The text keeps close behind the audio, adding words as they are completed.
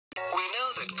We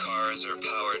know that cars are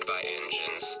powered by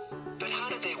engines, but how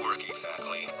do they work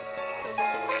exactly?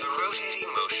 The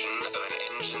rotating motion of an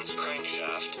engine's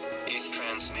crankshaft is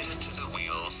transmitted to the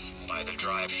wheels by the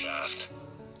drive shaft.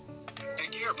 The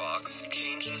gearbox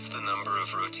changes the number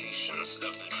of rotations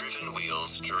of the driven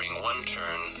wheels during one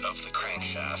turn of the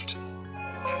crankshaft.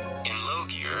 In low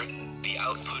gear, the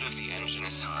output of the engine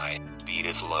is high, speed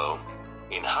is low.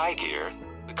 In high gear,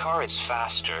 the car is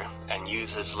faster and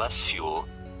uses less fuel,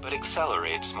 but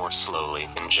accelerates more slowly.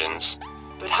 Engines.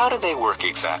 But how do they work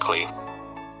exactly?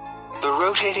 The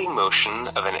rotating motion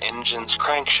of an engine's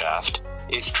crankshaft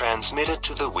is transmitted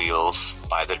to the wheels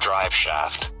by the drive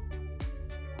shaft.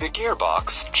 The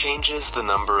gearbox changes the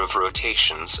number of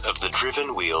rotations of the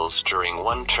driven wheels during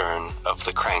one turn of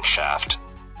the crankshaft.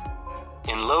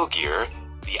 In low gear,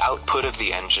 the output of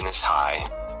the engine is high,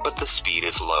 but the speed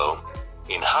is low.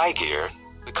 In high gear,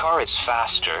 the car is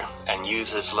faster and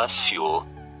uses less fuel,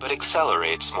 but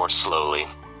accelerates more slowly.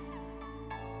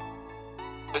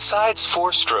 Besides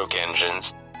four-stroke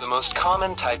engines, the most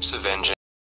common types of engines